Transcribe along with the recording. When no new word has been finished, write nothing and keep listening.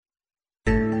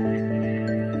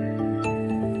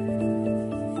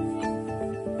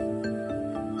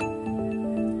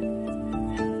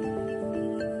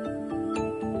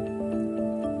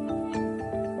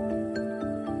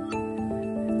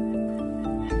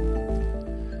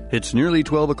It's nearly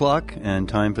 12 o'clock and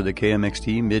time for the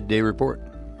KMXT Midday Report.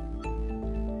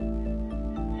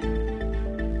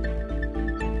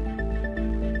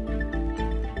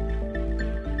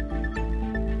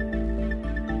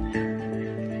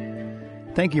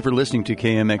 Thank you for listening to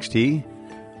KMXT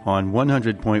on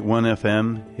 100.1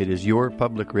 FM. It is your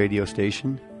public radio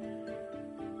station,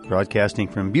 broadcasting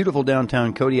from beautiful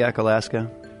downtown Kodiak, Alaska,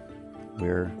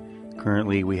 where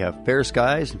currently we have fair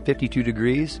skies and 52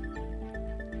 degrees.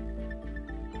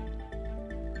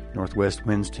 Northwest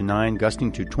winds to 9,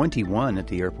 gusting to 21 at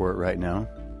the airport right now.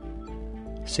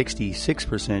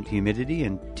 66% humidity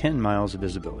and 10 miles of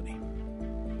visibility.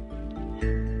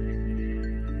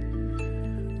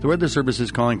 The Weather Service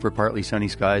is calling for partly sunny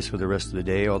skies for the rest of the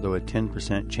day, although a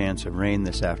 10% chance of rain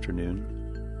this afternoon.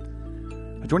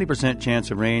 A 20%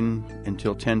 chance of rain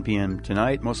until 10 p.m.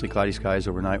 tonight. Mostly cloudy skies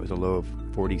overnight with a low of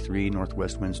 43,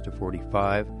 northwest winds to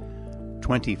 25,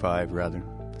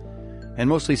 and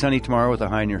mostly sunny tomorrow with a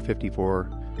high near 54,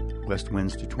 west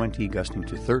winds to 20, gusting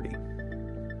to 30.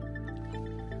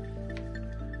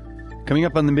 Coming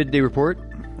up on the Midday Report,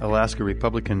 Alaska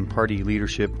Republican Party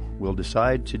leadership will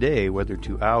decide today whether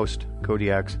to oust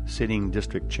Kodiak's sitting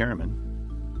district chairman.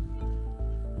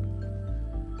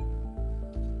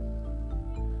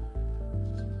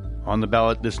 On the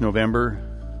ballot this November,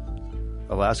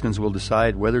 Alaskans will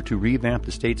decide whether to revamp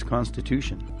the state's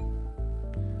constitution.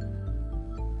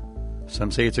 Some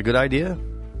say it's a good idea,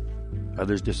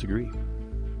 others disagree.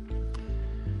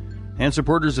 And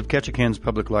supporters of Ketchikan's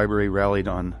Public Library rallied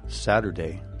on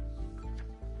Saturday.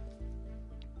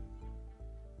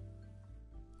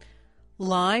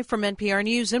 Live from NPR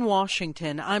News in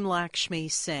Washington, I'm Lakshmi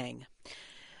Singh.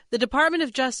 The Department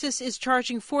of Justice is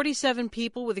charging 47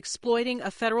 people with exploiting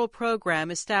a federal program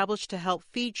established to help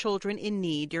feed children in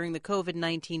need during the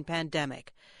COVID-19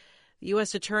 pandemic. The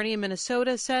U.S. Attorney in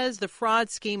Minnesota says the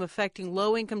fraud scheme affecting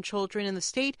low-income children in the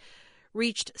state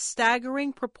reached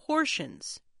staggering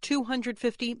proportions,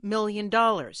 $250 million.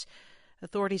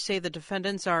 Authorities say the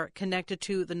defendants are connected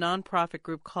to the nonprofit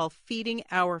group called Feeding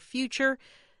Our Future.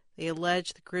 They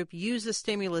allege the group used the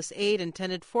stimulus aid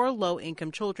intended for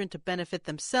low-income children to benefit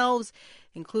themselves,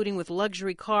 including with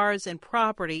luxury cars and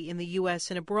property in the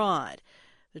U.S. and abroad.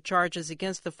 The charges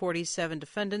against the 47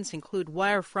 defendants include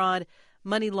wire fraud,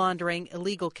 money laundering,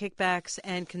 illegal kickbacks,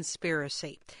 and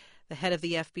conspiracy. The head of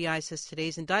the FBI says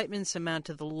today's indictments amount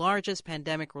to the largest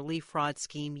pandemic relief fraud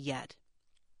scheme yet.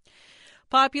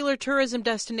 Popular tourism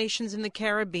destinations in the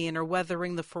Caribbean are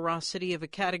weathering the ferocity of a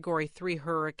Category 3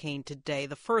 hurricane today,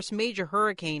 the first major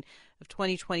hurricane of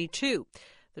 2022.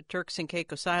 The Turks and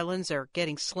Caicos Islands are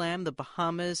getting slammed. The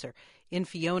Bahamas are in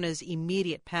Fiona's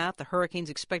immediate path. The hurricane's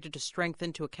expected to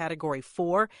strengthen to a Category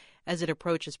 4 as it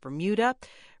approaches Bermuda.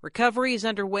 Recovery is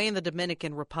underway in the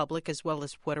Dominican Republic as well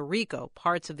as Puerto Rico.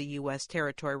 Parts of the U.S.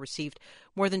 territory received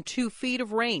more than 2 feet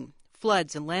of rain.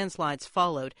 Floods and landslides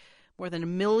followed. More than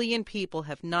 1 million people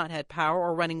have not had power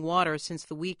or running water since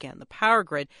the weekend. The power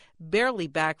grid, barely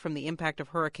back from the impact of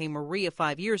Hurricane Maria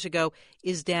 5 years ago,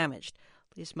 is damaged.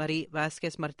 Liz Marie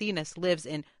Vasquez Martinez lives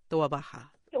in Toa Baja.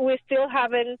 We still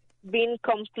haven't been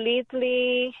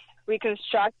completely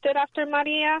reconstructed after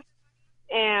Maria,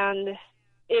 and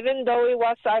even though it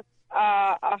was a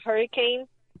hurricane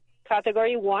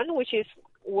Category 1, which is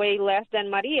way less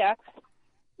than Maria,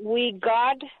 we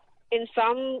got, in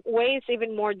some ways,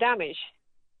 even more damage.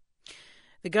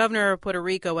 The governor of Puerto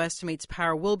Rico estimates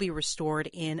power will be restored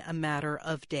in a matter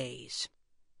of days.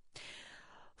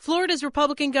 Florida's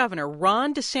Republican Governor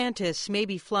Ron DeSantis may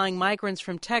be flying migrants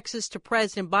from Texas to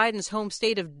President Biden's home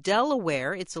state of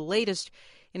Delaware. It's the latest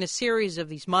in a series of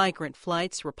these migrant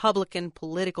flights. Republican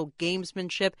political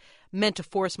gamesmanship meant to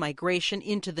force migration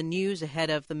into the news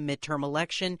ahead of the midterm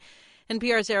election.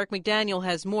 NPR's Eric McDaniel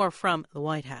has more from the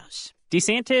White House.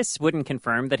 DeSantis wouldn't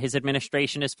confirm that his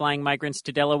administration is flying migrants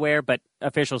to Delaware, but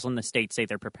officials in the state say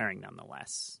they're preparing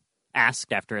nonetheless.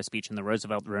 Asked after a speech in the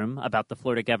Roosevelt Room about the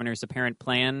Florida governor's apparent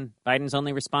plan, Biden's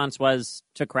only response was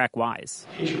to crack wise.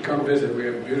 He should come visit. We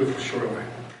have a beautiful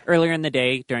shoreline. Earlier in the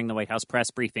day, during the White House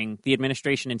press briefing, the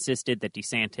administration insisted that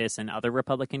DeSantis and other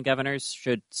Republican governors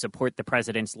should support the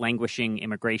president's languishing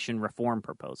immigration reform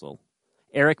proposal.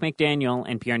 Eric McDaniel,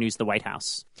 NPR News, the White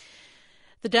House.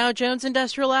 The Dow Jones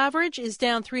Industrial Average is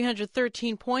down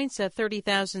 313 points at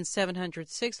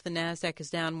 30,706. The Nasdaq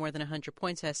is down more than 100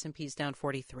 points. S&P is down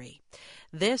 43.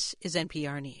 This is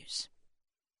NPR News.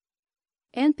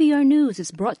 NPR News is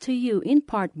brought to you in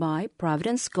part by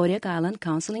Providence Kodiak Island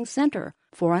Counseling Center.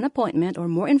 For an appointment or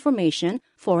more information,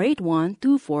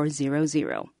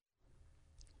 481-2400.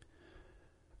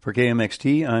 For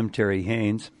KMXT, I'm Terry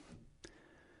Haynes.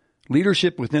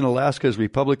 Leadership within Alaska's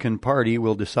Republican Party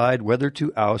will decide whether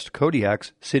to oust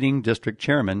Kodiak's sitting district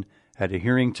chairman at a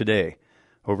hearing today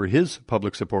over his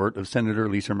public support of Senator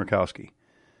Lisa Murkowski.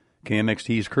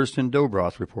 KMXT's Kirsten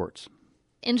Dobroth reports.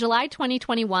 In July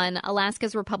 2021,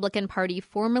 Alaska's Republican Party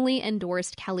formally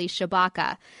endorsed Kelly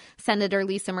Tshibaka, Senator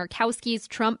Lisa Murkowski's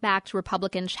Trump-backed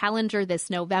Republican challenger this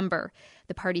November.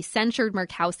 The party censured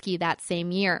Murkowski that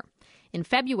same year. In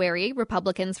February,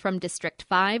 Republicans from District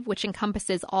 5, which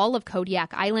encompasses all of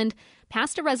Kodiak Island,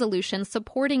 passed a resolution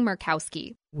supporting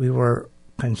Murkowski. We were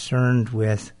concerned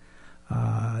with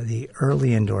the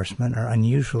early endorsement, or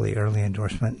unusually early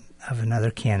endorsement, of another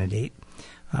candidate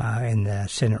in the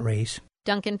Senate race.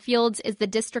 Duncan Fields is the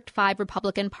District 5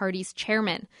 Republican Party's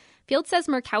chairman. Fields says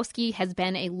Murkowski has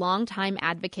been a longtime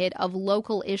advocate of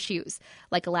local issues,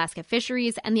 like Alaska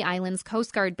fisheries and the island's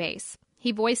Coast Guard base.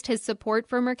 He voiced his support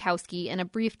for Murkowski in a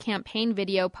brief campaign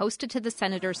video posted to the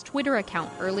senator's Twitter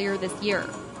account earlier this year.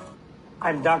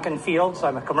 I'm Duncan Fields.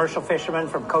 I'm a commercial fisherman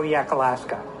from Kodiak,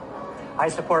 Alaska. I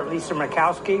support Lisa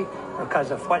Murkowski because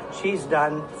of what she's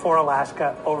done for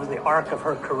Alaska over the arc of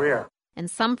her career. And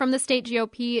some from the state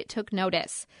GOP took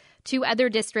notice. Two other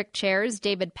district chairs,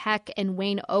 David Peck and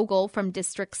Wayne Ogle from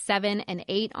Districts 7 and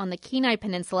 8 on the Kenai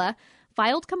Peninsula,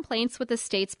 filed complaints with the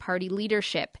state's party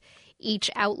leadership. Each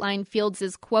outlined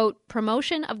Fields', quote,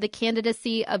 promotion of the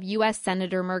candidacy of U.S.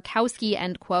 Senator Murkowski,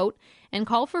 end quote, and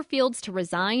call for Fields to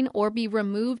resign or be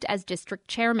removed as district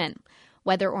chairman.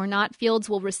 Whether or not Fields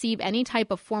will receive any type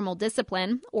of formal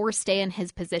discipline or stay in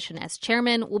his position as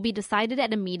chairman will be decided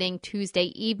at a meeting Tuesday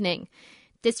evening.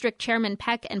 District Chairman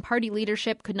Peck and party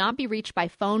leadership could not be reached by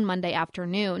phone Monday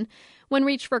afternoon. When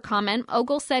reached for comment,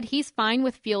 Ogle said he's fine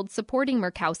with Fields supporting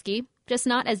Murkowski, just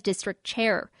not as district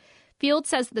chair. Fields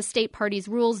says the state party's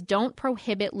rules don't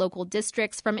prohibit local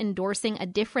districts from endorsing a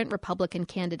different Republican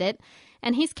candidate,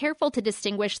 and he's careful to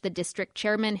distinguish the district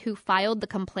chairman who filed the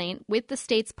complaint with the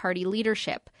state's party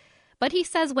leadership. But he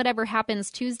says whatever happens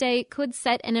Tuesday could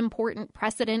set an important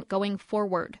precedent going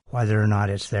forward. Whether or not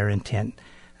it's their intent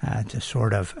to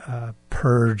sort of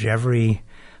purge every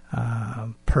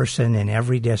person in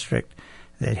every district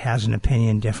that has an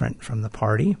opinion different from the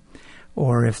party,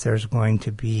 or if there's going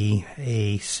to be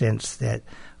a sense that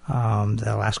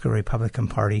the Alaska Republican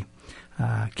Party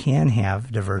can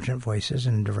have divergent voices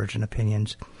and divergent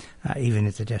opinions, even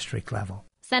at the district level.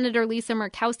 Senator Lisa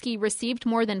Murkowski received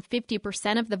more than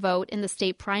 50% of the vote in the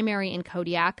state primary in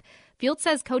Kodiak. Fields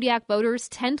says Kodiak voters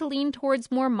tend to lean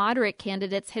towards more moderate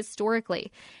candidates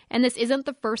historically, and this isn't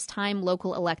the first time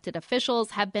local elected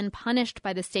officials have been punished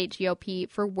by the state GOP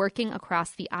for working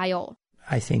across the aisle.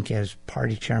 I think as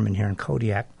party chairman here in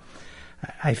Kodiak,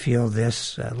 I feel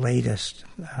this latest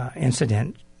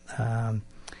incident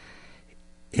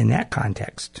in that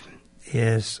context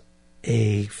is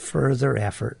a further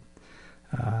effort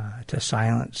to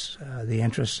silence the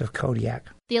interests of Kodiak.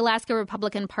 The Alaska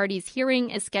Republican Party's hearing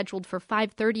is scheduled for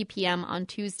 5:30 p.m. on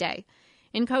Tuesday.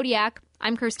 In Kodiak,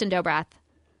 I'm Kirsten Dobroth.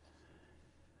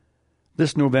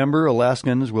 This November,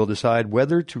 Alaskans will decide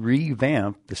whether to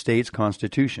revamp the state's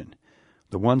constitution.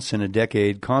 The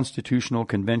once-in-a-decade Constitutional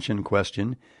Convention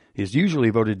question is usually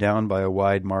voted down by a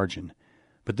wide margin.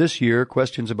 But this year,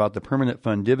 questions about the permanent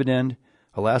fund dividend,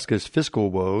 Alaska's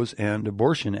fiscal woes, and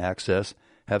abortion access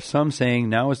have some saying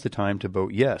now is the time to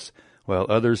vote yes, while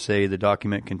others say the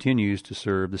document continues to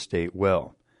serve the state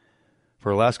well.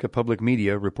 For Alaska Public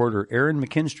Media, reporter Aaron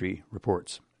McKinstry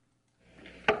reports.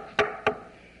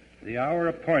 The hour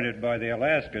appointed by the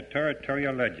Alaska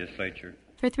Territorial Legislature.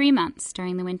 For 3 months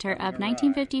during the winter of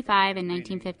 1955 and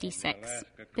 1956,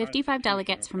 55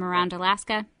 delegates from around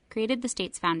Alaska created the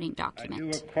state's founding document.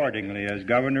 I do accordingly, as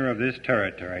governor of this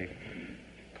territory,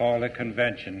 call the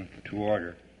convention to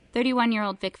order.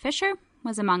 31-year-old Vic Fisher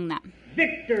was among them.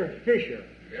 Victor Fisher.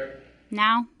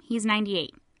 Now he's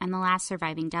 98 and the last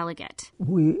surviving delegate.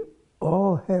 We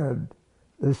all had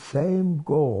the same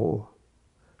goal,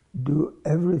 do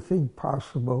everything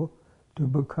possible to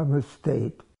become a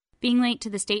state. Being late to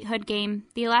the statehood game,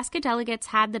 the Alaska delegates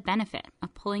had the benefit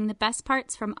of pulling the best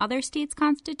parts from other states'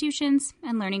 constitutions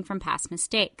and learning from past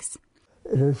mistakes.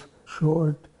 It is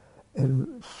short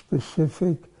and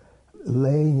specific,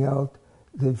 laying out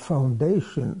the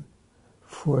foundation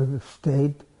for the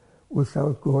state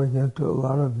without going into a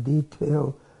lot of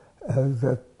detail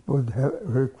that would have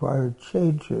required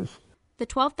changes. The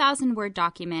 12,000-word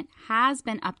document has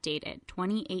been updated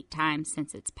 28 times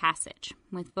since its passage,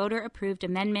 with voter-approved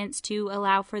amendments to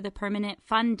allow for the permanent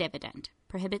fund dividend,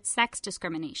 prohibit sex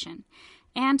discrimination,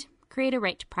 and create a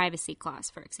right to privacy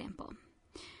clause, for example.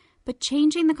 But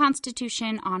changing the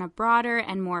Constitution on a broader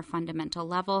and more fundamental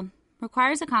level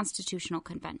requires a constitutional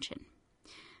convention.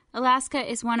 Alaska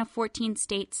is one of 14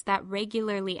 states that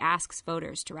regularly asks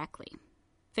voters directly.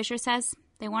 Fisher says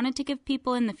they wanted to give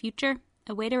people in the future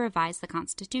a way to revise the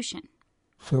Constitution.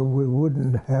 So we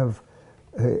wouldn't have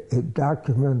a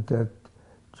document that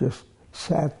just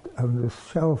sat on the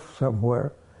shelf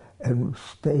somewhere and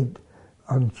stayed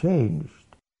unchanged.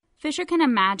 Fisher can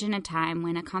imagine a time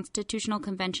when a constitutional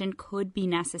convention could be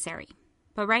necessary.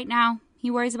 But right now,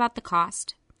 he worries about the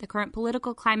cost, the current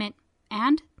political climate,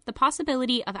 and the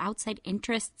possibility of outside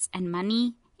interests and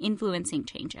money influencing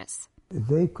changes.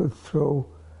 They could throw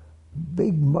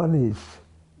big monies,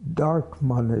 dark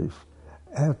monies,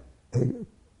 at a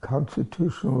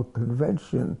constitutional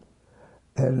convention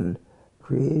and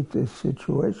create a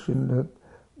situation that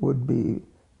would be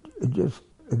just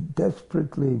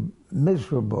desperately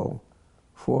miserable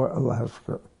for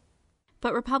Alaska.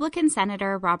 But Republican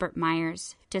Senator Robert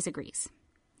Myers disagrees.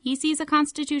 He sees a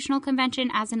constitutional convention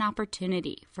as an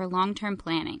opportunity for long-term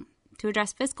planning to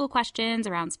address fiscal questions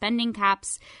around spending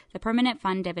caps, the permanent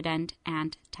fund dividend,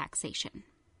 and taxation.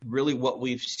 Really what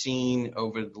we've seen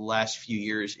over the last few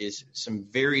years is some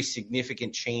very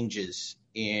significant changes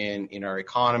in our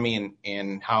economy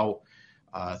and how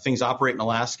things operate in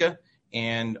Alaska,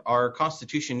 and our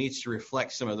Constitution needs to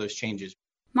reflect some of those changes.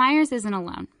 Myers isn't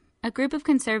alone. A group of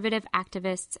conservative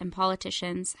activists and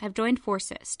politicians have joined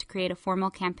forces to create a formal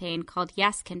campaign called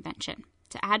Yes Convention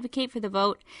to advocate for the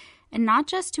vote and not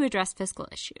just to address fiscal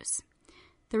issues.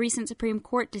 The recent Supreme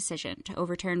Court decision to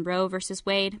overturn Roe v.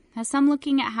 Wade has some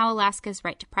looking at how Alaska's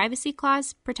right to privacy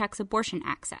clause protects abortion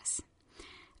access.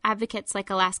 Advocates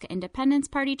like Alaska Independence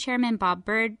Party Chairman Bob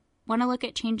Byrd want to look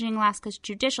at changing Alaska's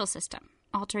judicial system,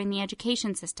 altering the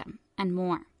education system, and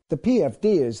more. The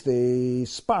PFD is the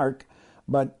spark,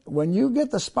 but when you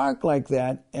get the spark like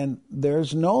that, and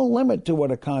there's no limit to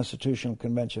what a constitutional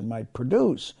convention might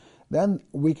produce, then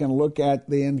we can look at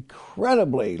the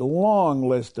incredibly long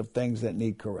list of things that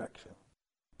need correction.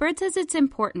 Byrd says it's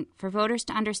important for voters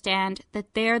to understand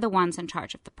that they're the ones in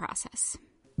charge of the process.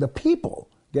 The people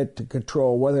get to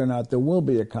control whether or not there will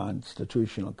be a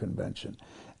constitutional convention.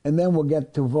 And then we'll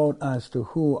get to vote as to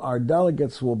who our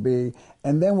delegates will be,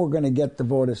 and then we're going to get to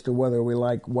vote as to whether we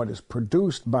like what is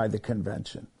produced by the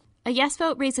convention. A yes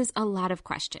vote raises a lot of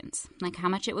questions, like how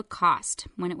much it would cost,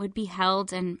 when it would be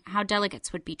held, and how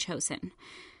delegates would be chosen.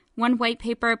 One white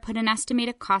paper put an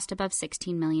estimated cost above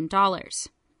 $16 million.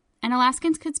 And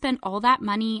Alaskans could spend all that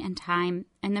money and time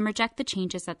and then reject the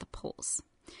changes at the polls.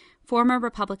 Former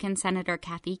Republican Senator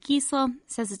Kathy Giessel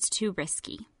says it's too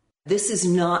risky. This is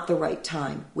not the right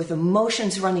time, with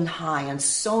emotions running high on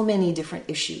so many different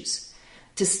issues,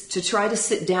 to try to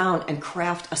sit down and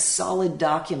craft a solid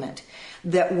document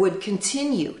that would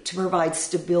continue to provide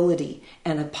stability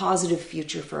and a positive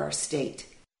future for our state.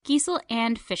 Giessel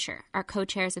and Fisher are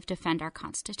co-chairs of Defend Our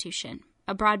Constitution,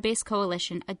 a broad-based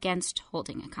coalition against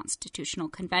holding a constitutional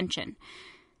convention.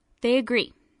 They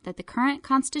agree that the current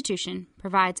Constitution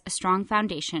provides a strong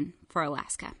foundation for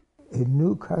Alaska. A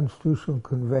new constitutional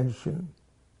convention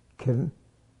can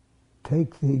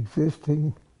take the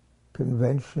existing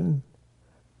convention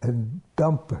and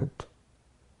dump it.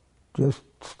 Just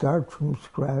start from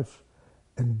scratch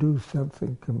and do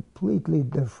something completely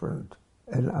different.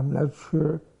 And I'm not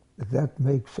sure that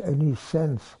makes any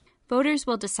sense. Voters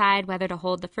will decide whether to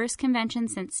hold the first convention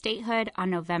since statehood on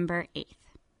November 8th.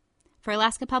 For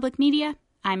Alaska Public Media,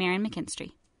 I'm Erin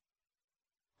McKinstry.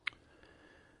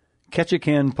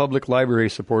 Ketchikan Public Library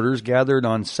supporters gathered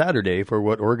on Saturday for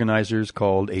what organizers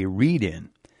called a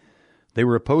read-in. They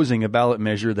were opposing a ballot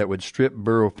measure that would strip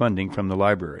borough funding from the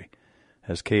library.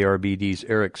 As KRBD's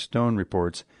Eric Stone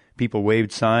reports, people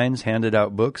waved signs, handed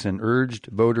out books, and urged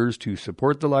voters to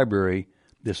support the library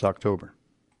this October.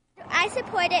 I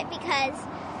support it because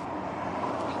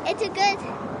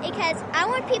because I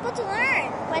want people to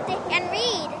learn what they can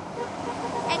read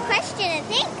and question and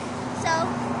think. So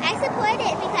I support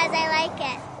it because I like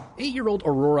it. 8-year-old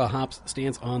Aurora Hops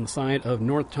stands on the side of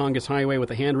North Tongass Highway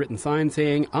with a handwritten sign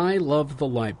saying, "I love the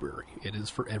library. It is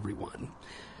for everyone."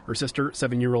 Her sister,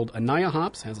 7-year-old Anaya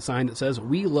Hops, has a sign that says,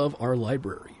 "We love our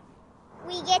library."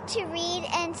 We get to read,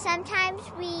 and sometimes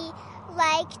we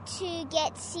like to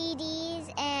get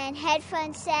CDs and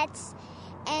headphone sets,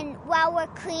 and while we're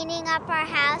cleaning up our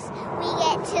house, we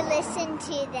get to listen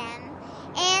to them.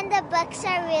 And the books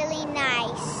are really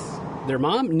nice. Their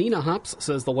mom, Nina Hops,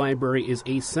 says the library is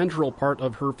a central part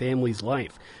of her family's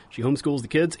life. She homeschools the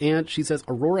kids, and she says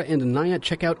Aurora and Anaya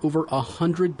check out over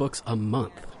 100 books a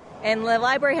month. And the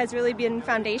library has really been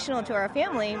foundational to our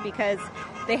family because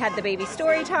they had the baby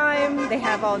story time, they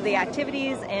have all the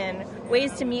activities and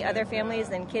ways to meet other families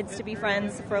and kids to be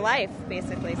friends for life,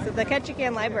 basically. So the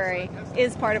Ketchikan Library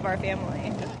is part of our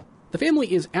family. The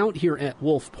family is out here at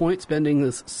Wolf Point spending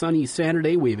this sunny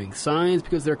Saturday waving signs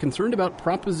because they're concerned about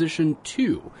Proposition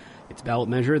 2. It's a ballot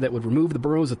measure that would remove the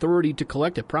borough's authority to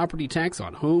collect a property tax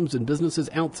on homes and businesses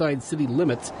outside city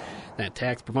limits. That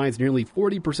tax provides nearly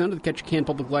 40% of the Ketchikan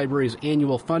Public Library's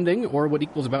annual funding, or what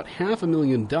equals about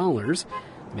 $500,000.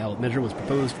 The ballot measure was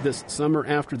proposed this summer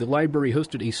after the library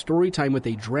hosted a story time with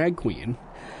a drag queen.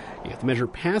 If the measure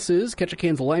passes,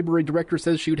 Ketchikan's library director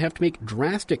says she would have to make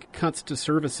drastic cuts to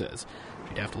services.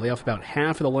 She'd have to lay off about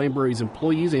half of the library's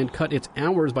employees and cut its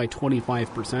hours by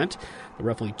 25%. The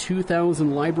roughly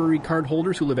 2,000 library card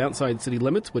holders who live outside city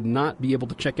limits would not be able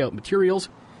to check out materials,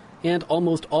 and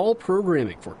almost all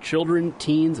programming for children,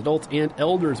 teens, adults, and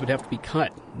elders would have to be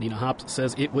cut. Nina Hops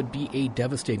says it would be a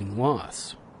devastating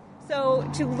loss. So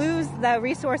to lose the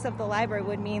resource of the library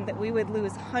would mean that we would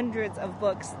lose hundreds of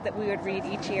books that we would read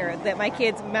each year, that my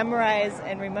kids memorize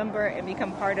and remember and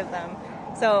become part of them.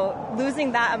 So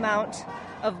losing that amount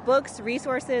of books,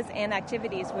 resources, and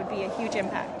activities would be a huge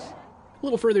impact. A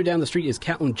little further down the street is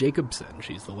Catelyn Jacobson.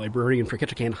 She's the librarian for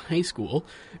Ketchikan High School.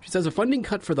 She says a funding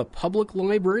cut for the public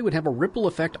library would have a ripple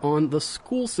effect on the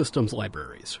school system's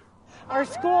libraries. Our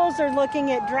schools are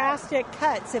looking at drastic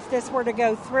cuts if this were to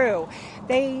go through.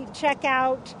 They check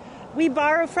out, we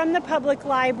borrow from the public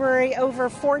library over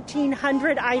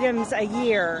 1,400 items a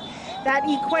year. That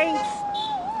equates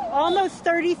almost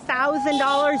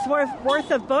 $30,000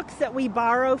 worth of books that we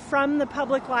borrow from the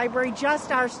public library,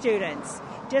 just our students,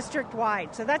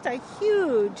 district-wide. So that's a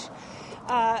huge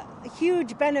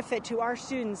benefit to our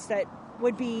students that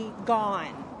would be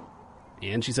gone.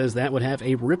 And she says that would have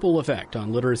a ripple effect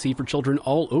on literacy for children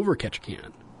all over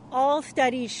Ketchikan. All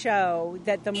studies show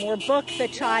that the more books a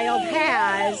child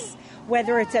has,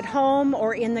 whether it's at home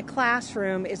or in the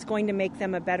classroom, is going to make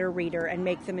them a better reader and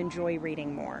make them enjoy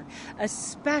reading more.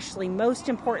 Especially, most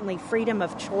importantly, freedom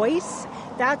of choice.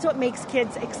 That's what makes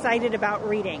kids excited about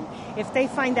reading. If they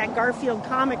find that Garfield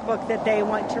comic book that they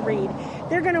want to read,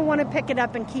 they're going to want to pick it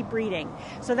up and keep reading.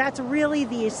 So that's really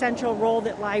the essential role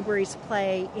that libraries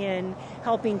play in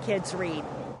helping kids read.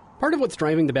 Part of what's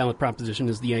driving the ballot proposition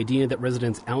is the idea that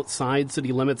residents outside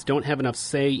city limits don't have enough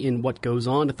say in what goes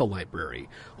on at the library.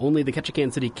 Only the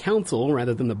Ketchikan City Council,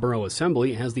 rather than the Borough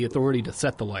Assembly, has the authority to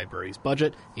set the library's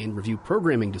budget and review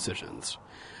programming decisions.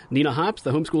 Nina Hops,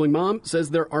 the homeschooling mom,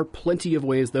 says there are plenty of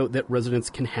ways, though, that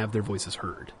residents can have their voices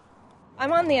heard.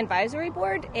 I'm on the advisory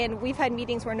board, and we've had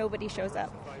meetings where nobody shows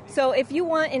up. So if you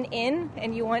want an in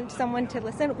and you want someone to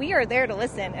listen, we are there to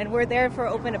listen, and we're there for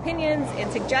open opinions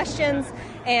and suggestions.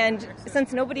 And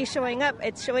since nobody's showing up,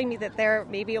 it's showing me that they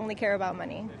maybe only care about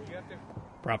money.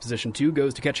 Proposition 2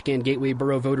 goes to Ketchikan Gateway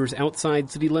Borough voters outside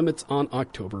city limits on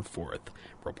October 4th.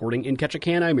 Reporting in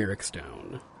Ketchikan, I'm Eric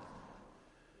Stone.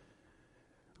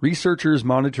 Researchers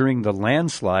monitoring the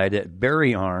landslide at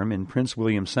Barry Arm in Prince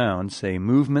William Sound say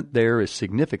movement there is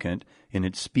significant in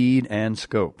its speed and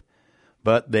scope.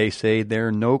 But they say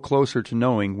they're no closer to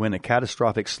knowing when a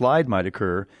catastrophic slide might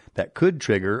occur that could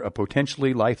trigger a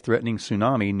potentially life-threatening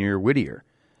tsunami near Whittier.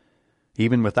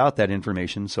 Even without that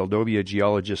information, Seldovia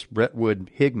geologist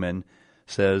Brentwood Higman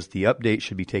says the update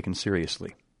should be taken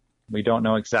seriously. We don't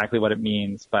know exactly what it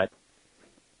means, but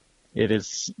it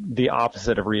is the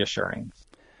opposite of reassuring.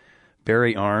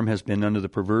 Barry Arm has been under the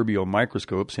proverbial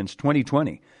microscope since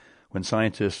 2020, when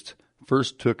scientists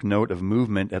first took note of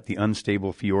movement at the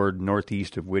unstable fjord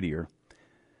northeast of Whittier.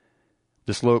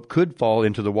 The slope could fall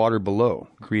into the water below,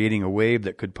 creating a wave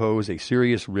that could pose a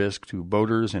serious risk to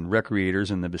boaters and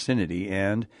recreators in the vicinity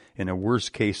and, in a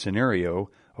worst-case scenario,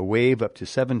 a wave up to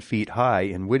 7 feet high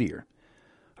in Whittier.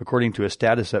 According to a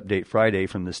status update Friday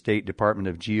from the State Department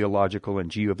of Geological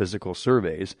and Geophysical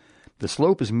Surveys, the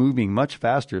slope is moving much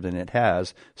faster than it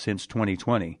has since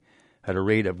 2020, at a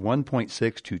rate of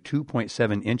 1.6 to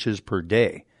 2.7 inches per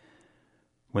day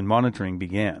when monitoring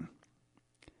began.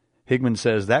 Higman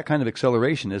says that kind of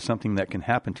acceleration is something that can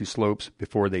happen to slopes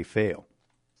before they fail.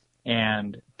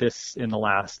 And this, in the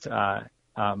last, month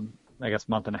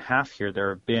and a half here, there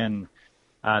have been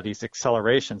these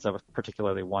accelerations of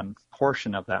particularly one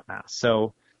portion of that mass.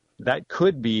 So that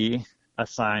could be a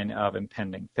sign of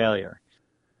impending failure.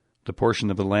 The portion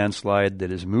of the landslide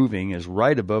that is moving is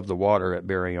right above the water at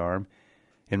Barry Arm.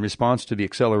 In response to the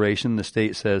acceleration, the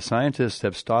state says scientists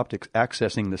have stopped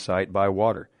accessing the site by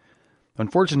water.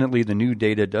 Unfortunately, the new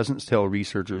data doesn't tell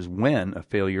researchers when a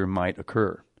failure might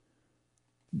occur.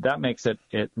 That makes it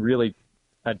really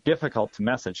difficult to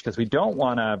message, because we don't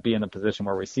want to be in a position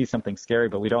where we see something scary,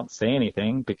 but we don't say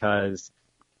anything because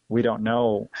we don't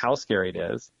know how scary it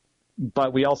is.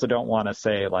 But we also don't want to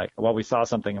say, we saw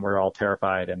something and we're all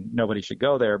terrified and nobody should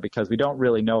go there, because we don't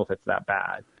really know if it's that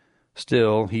bad.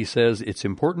 Still, he says it's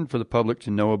important for the public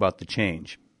to know about the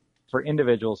change. For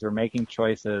individuals who are making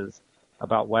choices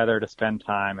about whether to spend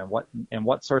time and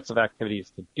what sorts of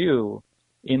activities to do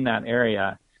in that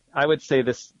area, I would say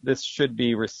this should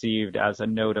be received as a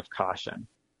note of caution.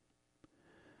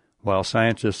 While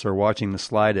scientists are watching the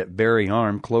slide at Berry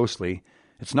Arm closely,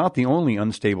 it's not the only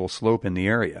unstable slope in the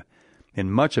area. In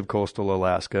much of coastal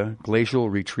Alaska, glacial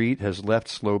retreat has left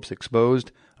slopes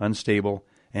exposed, unstable,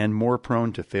 and more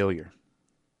prone to failure.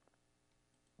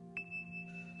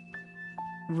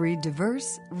 Read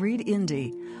diverse, read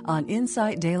indie on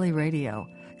Insight Daily Radio.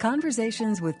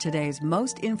 Conversations with today's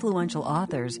most influential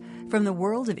authors from the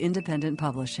world of independent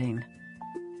publishing.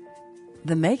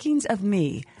 The Makings of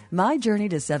Me, My Journey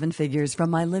to Seven Figures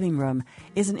from My Living Room,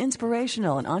 is an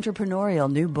inspirational and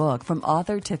entrepreneurial new book from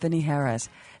author Tiffany Harris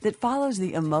that follows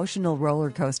the emotional roller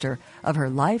coaster of her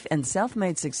life and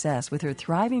self-made success with her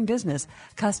thriving business,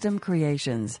 Custom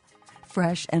Creations.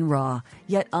 Fresh and raw,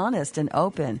 yet honest and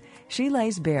open, she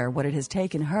lays bare what it has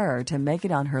taken her to make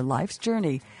it on her life's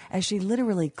journey as she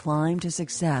literally climbed to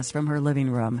success from her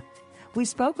living room. We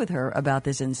spoke with her about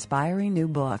this inspiring new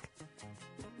book.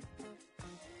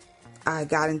 I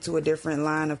got into a different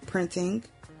line of printing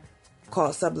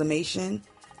called sublimation,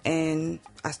 and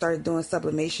I started doing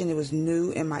sublimation. It was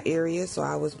new in my area, so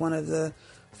I was one of the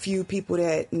few people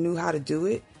that knew how to do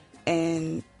it.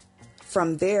 And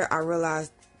from there, I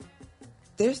realized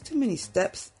there's too many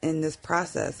steps in this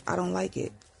process. I don't like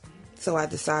it. So I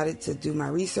decided to do my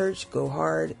research, go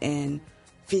hard, and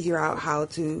figure out how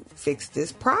to fix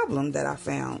this problem that I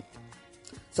found.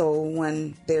 So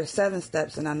when there's 7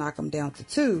 steps and I knock them down to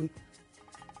 2,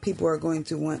 people are going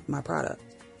to want my product.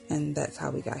 And that's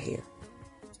how we got here.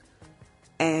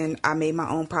 And I made my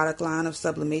own product line of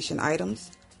sublimation items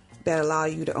that allow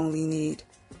you to only need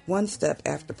 1 step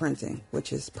after printing,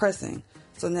 which is pressing.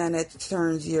 So now that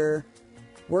turns your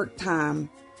work time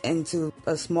into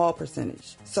a small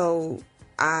percentage. So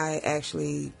I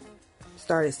actually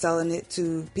started selling it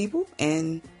to people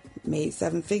and made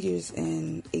 7 figures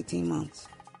in 18 months.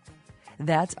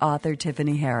 That's author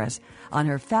Tiffany Harris on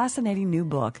her fascinating new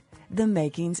book, The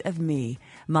Makings of Me,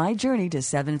 My Journey to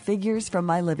 7 Figures from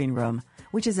My Living Room,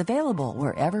 which is available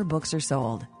wherever books are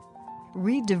sold.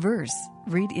 Read Diverse,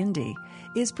 Read Indie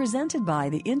is presented by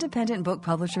the Independent Book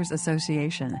Publishers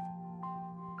Association.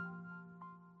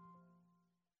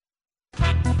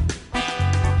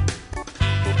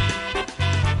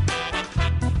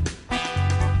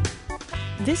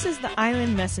 This is the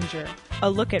Island Messenger, a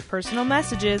look at personal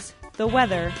messages, the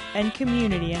weather, and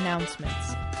community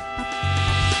announcements.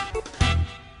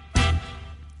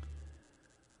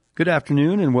 Good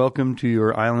afternoon and welcome to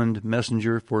your Island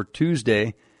Messenger for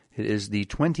Tuesday. It is the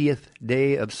 20th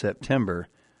day of September,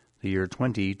 the year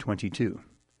 2022.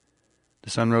 The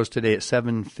sun rose today at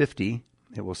 7:50.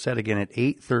 It will set again at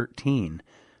 8:13.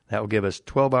 That will give us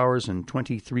 12 hours and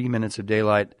 23 minutes of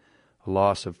daylight, a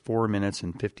loss of 4 minutes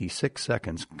and 56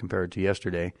 seconds compared to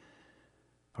yesterday.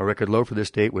 Our record low for this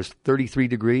date was 33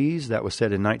 degrees. That was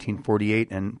set in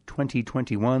 1948 and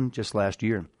 2021, just last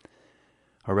year.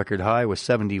 Our record high was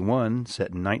 71,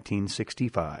 set in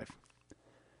 1965.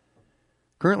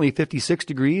 Currently 56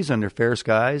 degrees under fair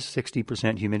skies,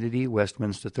 60% humidity, west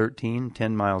winds to 13,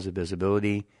 10 miles of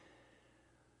visibility.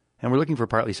 And we're looking for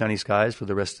partly sunny skies for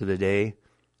the rest of the day,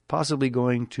 possibly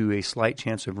going to a slight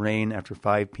chance of rain after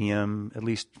 5 p.m., at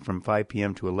least from 5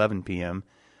 p.m. to 11 p.m.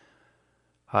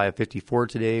 High of 54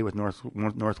 today with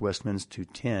northwest winds to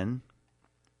 10.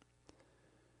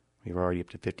 We were already up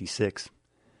to 56.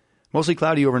 Mostly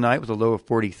cloudy overnight with a low of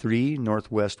 43,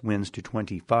 northwest winds to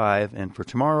 25. And for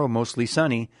tomorrow, mostly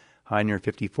sunny, high near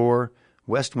 54,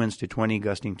 west winds to 20,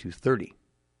 gusting to 30.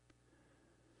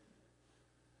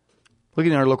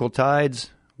 Looking at our local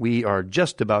tides, we are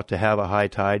just about to have a high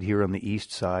tide here on the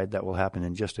east side. That will happen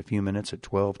in just a few minutes at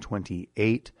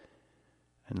 12:28.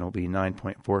 And there'll be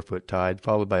 9.4 foot tide,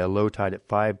 followed by a low tide at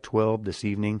 5:12 this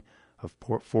evening of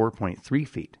 4.3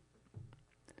 feet.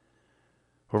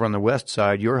 Over on the west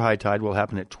side, your high tide will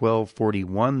happen at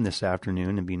 12:41 this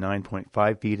afternoon and be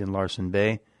 9.5 feet in Larsen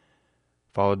Bay,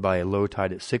 followed by a low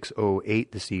tide at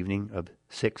 6:08 this evening of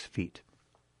 6 feet.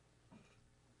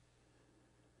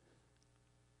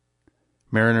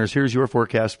 Mariners, here's your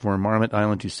forecast for Marmot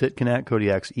Island to Sitkinak,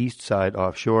 Kodiak's east side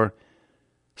offshore.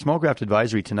 Small craft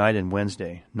advisory tonight and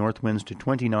Wednesday. North winds to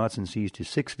 20 knots and seas to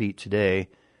 6 feet today.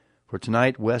 For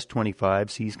tonight, west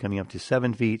 25, seas coming up to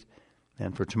 7 feet.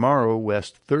 And for tomorrow,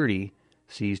 west 30,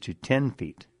 seas to 10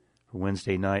 feet. For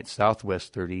Wednesday night,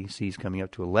 southwest 30, seas coming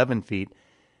up to 11 feet.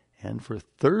 And for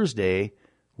Thursday,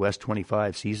 west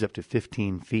 25, seas up to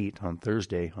 15 feet on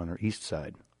Thursday on our east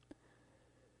side.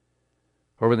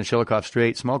 Over in the Shelikof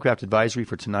Strait, small craft advisory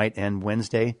for tonight and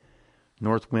Wednesday.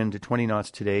 North wind to 20 knots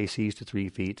today, seas to 3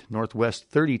 feet. Northwest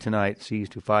 30 tonight, seas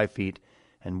to 5 feet.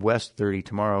 And west 30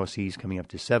 tomorrow, seas coming up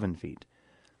to 7 feet.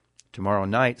 Tomorrow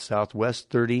night,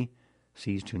 southwest 30,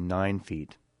 seas to 9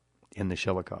 feet in the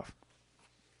Shelikof.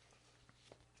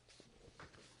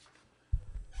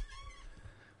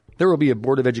 There will be a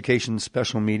Board of Education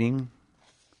special meeting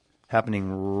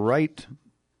happening right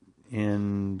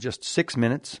in just 6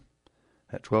 minutes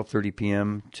at 12:30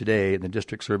 p.m. today in the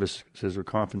District Services or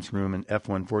Conference Room in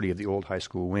F-140 of the old high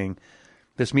school wing.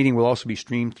 This meeting will also be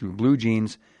streamed through Blue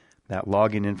Jeans. That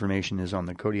login information is on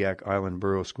the Kodiak Island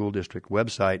Borough School District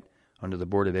website under the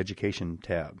Board of Education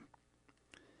tab.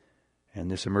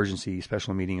 And this emergency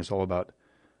special meeting is all about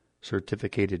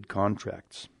certificated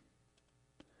contracts.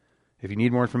 If you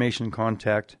need more information,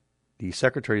 contact the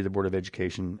Secretary of the Board of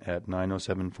Education at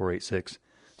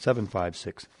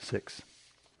 907-486-7566.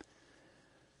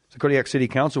 The Kodiak City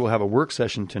Council will have a work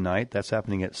session tonight. That's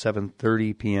happening at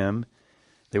 7:30 p.m.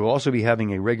 They will also be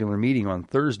having a regular meeting on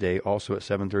Thursday, also at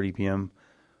 7:30 p.m.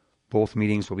 Both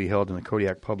meetings will be held in the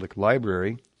Kodiak Public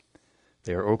Library.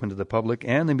 They are open to the public,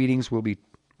 and the meetings will be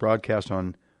broadcast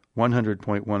on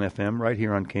 100.1 FM right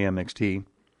here on KMXT.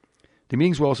 The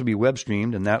meetings will also be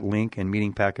web-streamed, and that link and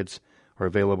meeting packets are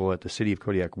available at the City of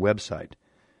Kodiak website.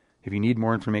 If you need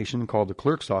more information, call the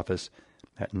clerk's office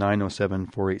at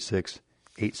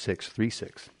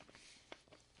 907-486-8636.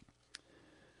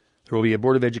 There will be a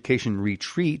Board of Education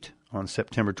retreat on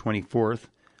September 24th.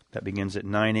 That begins at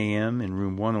 9 a.m. in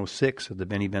room 106 of the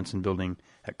Benny Benson Building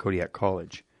at Kodiak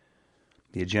College.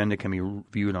 The agenda can be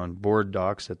viewed on board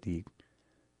docs at the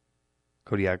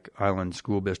Kodiak Island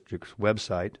School District's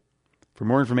website. For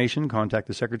more information, contact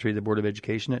the Secretary of the Board of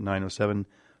Education at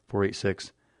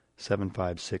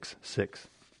 907-486-7566.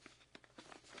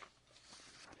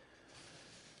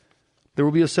 There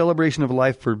will be a celebration of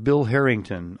life for Bill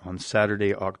Harrington on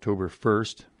Saturday, October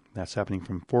 1st. That's happening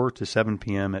from 4 to 7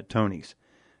 p.m. at Tony's.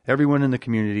 Everyone in the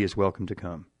community is welcome to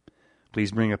come.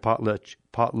 Please bring a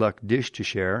potluck dish to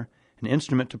share, an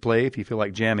instrument to play if you feel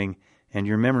like jamming, and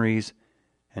your memories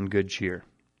and good cheer.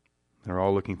 They're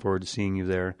all looking forward to seeing you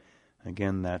there.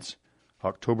 Again, that's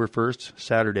October 1st,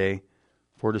 Saturday,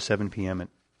 4 to 7 p.m. at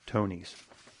Tony's.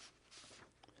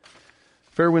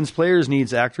 Fairwinds Players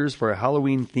needs actors for a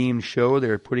Halloween-themed show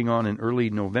they're putting on in early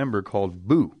November called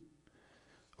Boo.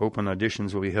 Open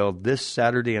auditions will be held this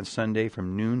Saturday and Sunday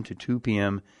from noon to 2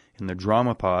 p.m. in the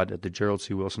Drama Pod at the Gerald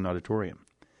C. Wilson Auditorium.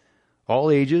 All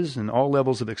ages and all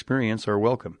levels of experience are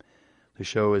welcome. The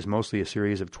show is mostly a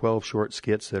series of 12 short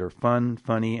skits that are fun,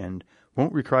 funny, and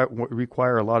won't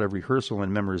require a lot of rehearsal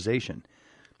and memorization.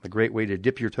 A great way to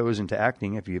dip your toes into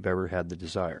acting if you've ever had the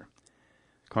desire.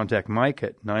 Contact Mike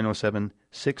at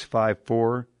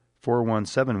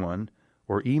 907-654-4171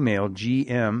 or email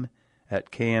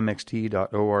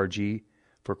gm@kmxt.org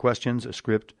for questions, a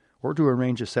script, or to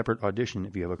arrange a separate audition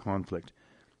if you have a conflict.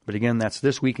 But again, that's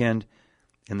this weekend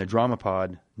in the Drama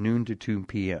Pod, noon to 2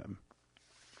 p.m.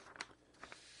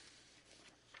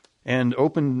 And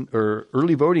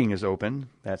early voting is open.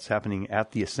 That's happening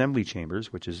at the Assembly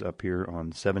Chambers, which is up here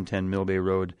on 710 Mill Bay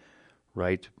Road,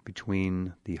 right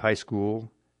between the high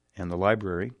school and the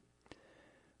library.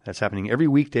 That's happening every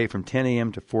weekday from 10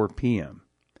 a.m. to 4 p.m.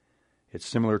 It's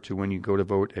similar to when you go to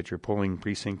vote at your polling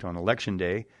precinct on Election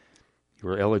Day.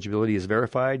 Your eligibility is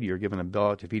verified, you're given a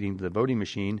ballot to feed into the voting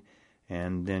machine,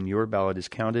 and then your ballot is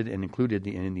counted and included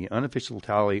in the unofficial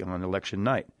tally on election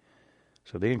night.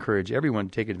 So they encourage everyone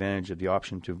to take advantage of the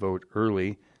option to vote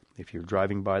early. If you're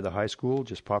driving by the high school,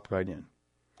 just pop right in.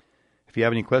 If you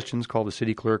have any questions, call the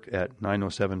city clerk at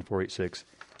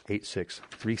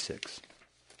 907-486-8636.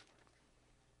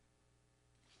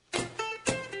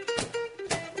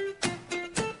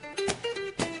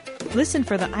 Listen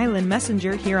for the Island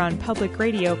Messenger here on Public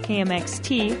Radio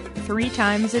KMXT 3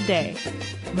 times a day,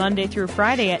 Monday through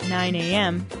Friday at 9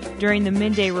 a.m., during the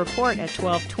midday report at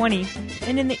 12:20,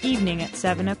 and in the evening at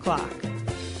 7 o'clock.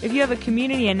 If you have a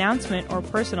community announcement or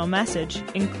personal message,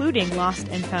 including lost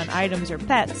and found items or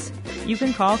pets, you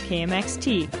can call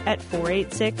KMXT at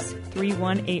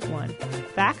 486-3181,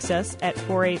 fax us at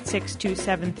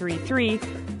 486-2733,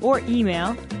 or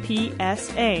email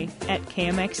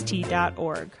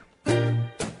psa@kmxt.org.